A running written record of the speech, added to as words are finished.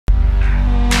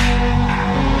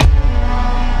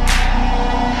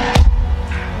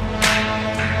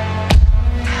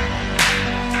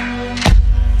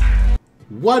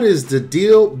What is the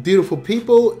deal, beautiful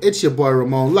people? It's your boy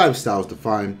Ramon, Lifestyles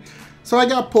Defined. So I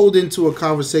got pulled into a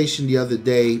conversation the other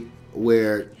day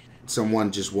where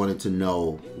someone just wanted to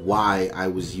know why I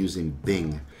was using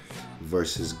Bing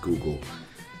versus Google.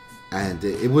 And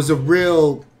it was a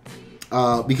real,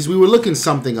 because we were looking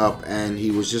something up and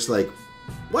he was just like,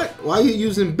 what? Why are you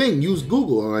using Bing? Use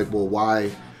Google. I'm like, well,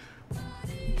 why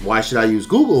should I use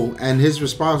Google? And his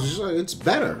response was just like, it's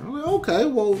better. I'm like, okay,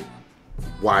 well,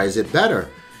 why is it better?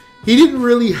 He didn't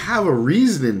really have a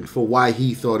reason for why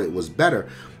he thought it was better.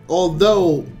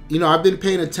 Although, I've been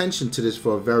paying attention to this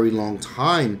for a very long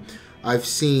time. I've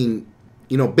seen,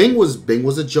 Bing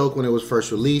was a joke when it was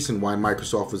first released and why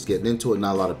Microsoft was getting into it.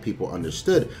 Not a lot of people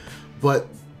understood. But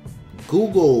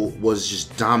Google was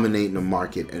just dominating the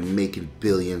market and making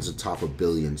billions on top of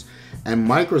billions. And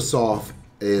Microsoft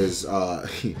is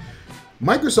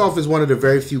Microsoft is one of the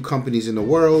very few companies in the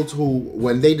world who,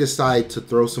 when they decide to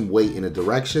throw some weight in a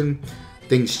direction,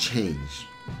 things change.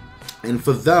 And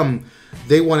for them,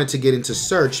 they wanted to get into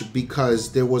search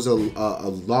because there was a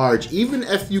large, even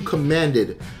if you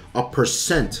commanded a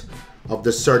percent of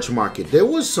the search market, there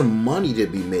was some money to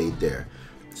be made there.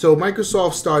 So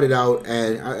Microsoft started out,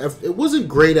 and it wasn't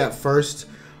great at first,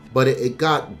 but it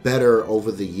got better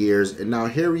over the years. And now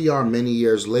here we are many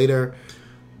years later.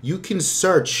 You can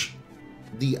search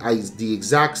the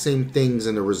exact same things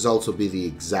and the results will be the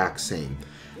exact same.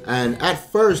 And at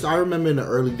first, I remember in the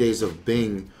early days of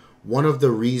Bing, one of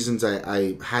the reasons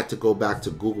I had to go back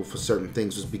to Google for certain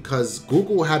things was because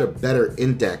Google had a better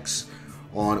index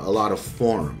on a lot of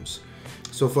forums.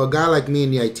 So for a guy like me in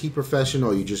the IT profession,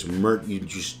 or you just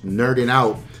nerding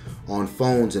out on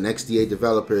phones and XDA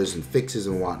developers and fixes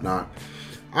and whatnot,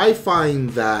 I find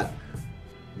that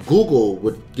Google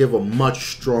would give a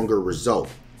much stronger result.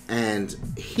 And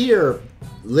here,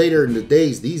 later in the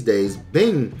days, these days,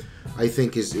 Bing, I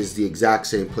think, is the exact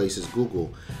same place as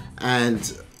Google.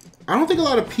 And I don't think a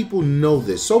lot of people know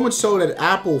this. So much so that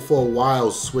Apple, for a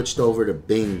while, switched over to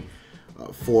Bing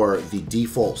for the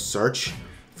default search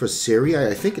for Siri.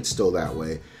 I think it's still that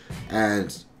way.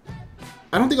 And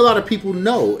I don't think a lot of people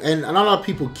know, and not a lot of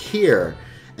people care.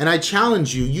 And I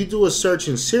challenge you, you do a search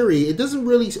in Siri, it doesn't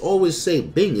really always say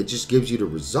Bing, it just gives you the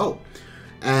result.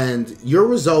 And your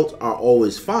results are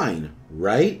always fine,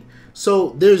 right? So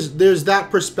there's that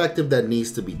perspective that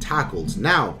needs to be tackled.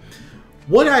 Now,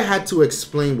 what I had to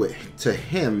explain to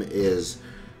him is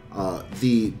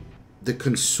the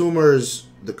consumer's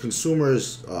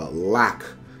lack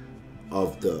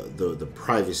of the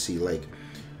privacy. Like,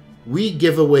 we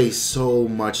give away so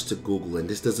much to Google, and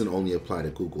this doesn't only apply to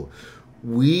Google.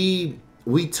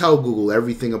 We tell Google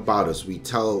everything about us. We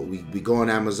go on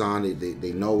Amazon.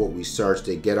 They know what we search.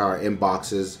 They get our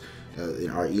inboxes,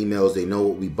 our emails. They know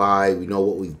what we buy. We know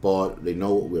what we've bought. They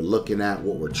know what we're looking at,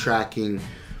 what we're tracking.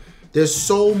 There's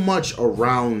so much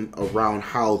around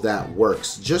how that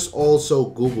works. Just also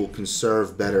Google can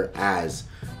serve better ads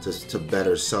to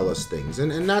better sell us things,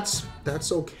 and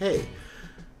that's okay.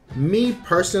 Me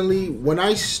personally, when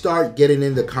I start getting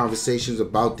into conversations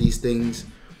about these things,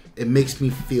 it makes me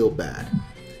feel bad.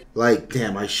 Like,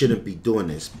 damn, I shouldn't be doing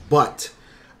this. But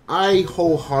I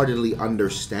wholeheartedly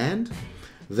understand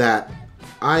that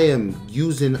I am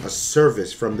using a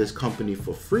service from this company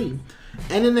for free.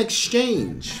 And in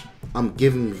exchange, I'm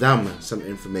giving them some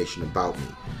information about me.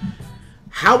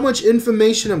 How much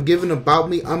information I'm giving about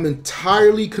me, I'm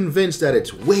entirely convinced that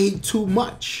it's way too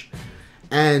much.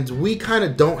 And we kind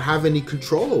of don't have any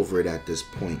control over it at this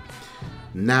point.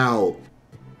 Now,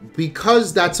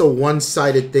 because that's a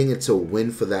one-sided thing, it's a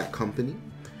win for that company.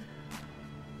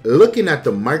 Looking at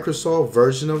the Microsoft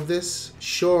version of this,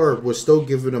 sure, we're still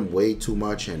giving them way too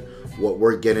much, and what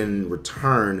we're getting in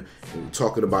return, and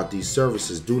talking about these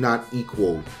services, do not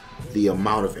equal the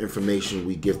amount of information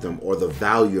we give them or the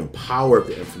value and power of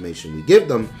the information we give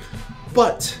them.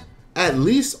 But at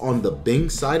least on the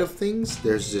Bing side of things,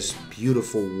 there's this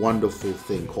beautiful, wonderful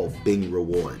thing called Bing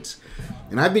Rewards.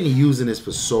 And I've been using this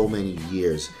for so many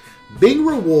years. Bing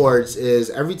Rewards is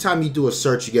every time you do a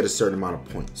search, you get a certain amount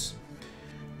of points.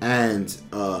 And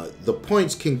the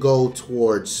points can go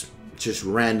towards just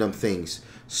random things.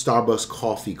 Starbucks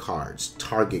coffee cards,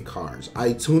 Target cards,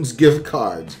 iTunes gift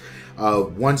cards,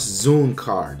 once Zoom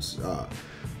cards.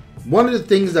 One of the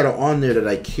things that are on there that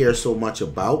I care so much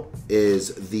about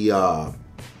is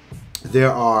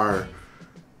there are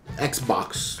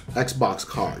Xbox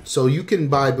cards. So you can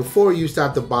buy, before you used to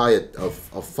have to buy a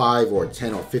 $5 or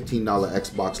 $10 or $15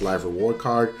 Xbox Live Reward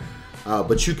card,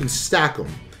 but you can stack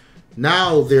them.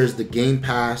 Now there's the Game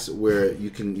Pass where you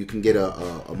can get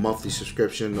a monthly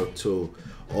subscription to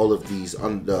all of these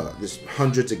there's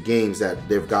hundreds of games that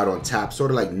they've got on tap,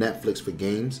 sort of like Netflix for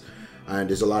games. And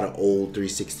there's a lot of old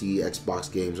 360 Xbox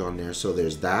games on there, so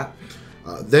there's that.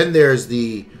 Then there's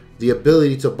the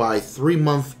ability to buy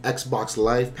 3-month Xbox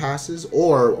Live passes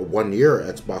or a 1-year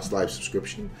Xbox Live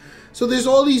subscription. So there's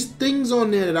all these things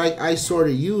on there that I sort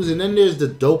of use. And then there's the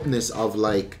dopeness of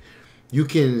like you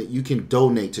can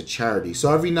donate to charity.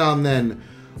 So every now and then,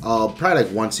 probably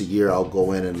like once a year, I'll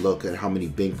go in and look at how many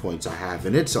Bing points I have,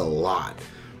 and it's a lot,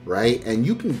 right? And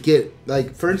you can get,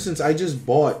 like, for instance, I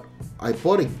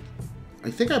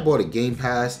think I bought a Game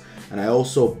Pass, and I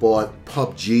also bought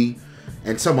PUBG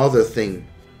and some other thing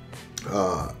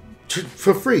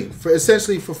for free,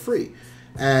 essentially for free.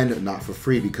 And not for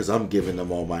free because I'm giving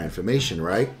them all my information,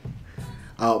 right?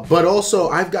 But also,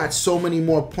 I've got so many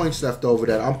more points left over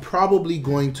that I'm probably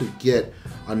going to get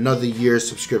another year's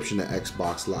subscription to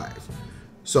Xbox Live.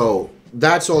 So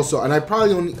that's also, and that's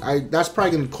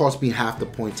probably going to cost me half the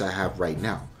points I have right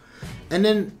now. And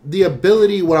then the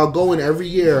ability where I'll go in every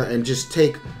year and just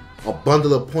take a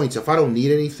bundle of points. If I don't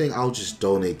need anything, I'll just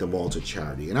donate them all to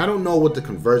charity. And I don't know what the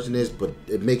conversion is, but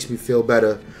it makes me feel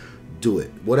better. Do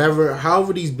it. Whatever,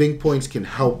 however these Bing points can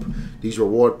help, these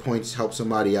reward points help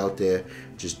somebody out there,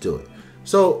 just do it.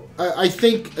 So I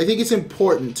think it's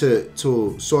important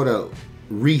to sort of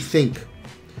rethink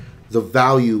the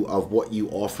value of what you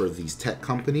offer these tech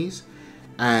companies,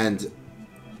 and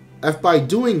if by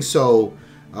doing so,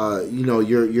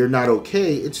 you're not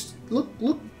okay, it's look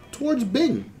towards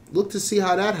Bing. Look to see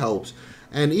how that helps.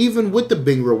 And even with the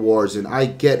Bing rewards, and I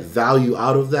get value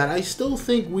out of that, I still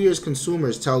think we as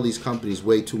consumers tell these companies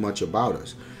way too much about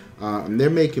us. And they're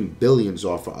making billions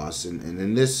off of us. And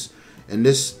in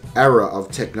this era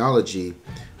of technology,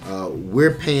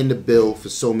 we're paying the bill for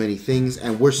so many things,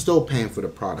 and we're still paying for the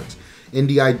products. In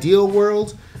the ideal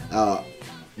world,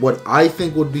 what I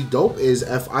think would be dope is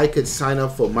if I could sign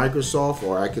up for Microsoft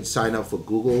or I could sign up for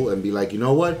Google and be like, you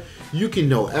know what? You can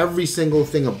know every single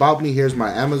thing about me. Here's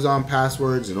my Amazon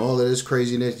passwords and all of this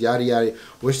craziness, yada, yada,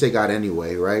 which they got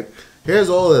anyway, right? Here's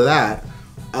all of that.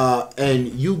 And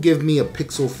you give me a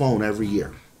Pixel phone every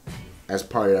year as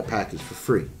part of that package for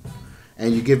free.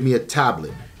 And you give me a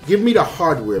tablet. Give me the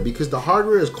hardware, because the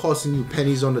hardware is costing you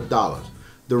pennies on the dollars.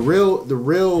 The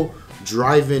real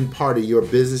drive-in part of your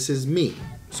business is me.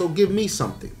 So give me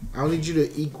something. I need you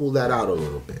to equal that out a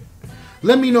little bit.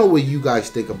 Let me know what you guys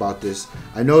think about this.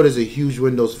 I know there's a huge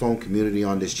Windows Phone community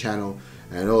on this channel,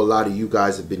 and I know a lot of you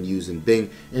guys have been using Bing.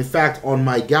 In fact, on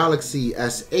my Galaxy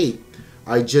S8,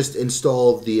 I just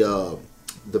installed the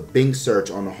Bing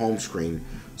search on the home screen.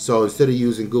 So instead of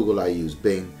using Google, I use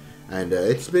Bing, and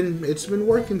it's been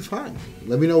working fine.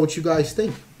 Let me know what you guys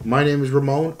think. My name is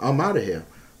Ramon. I'm out of here.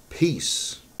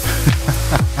 Peace.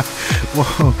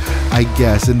 Well, I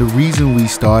guess, and the reason we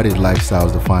started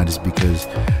Lifestyles Defined is because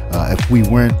if we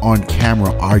weren't on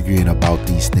camera arguing about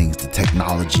these things, the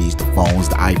technologies, the phones,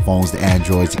 the iPhones, the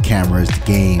Androids, the cameras, the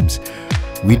games,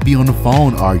 we'd be on the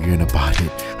phone arguing about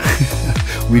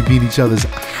it. We'd be in each other's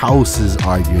houses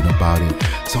arguing about it.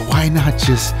 So why not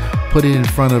just put it in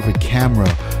front of a camera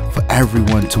for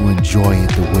everyone to enjoy it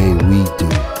the way we do?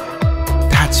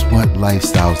 That's what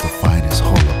Lifestyles Defined is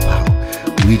all about.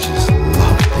 We just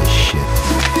love it.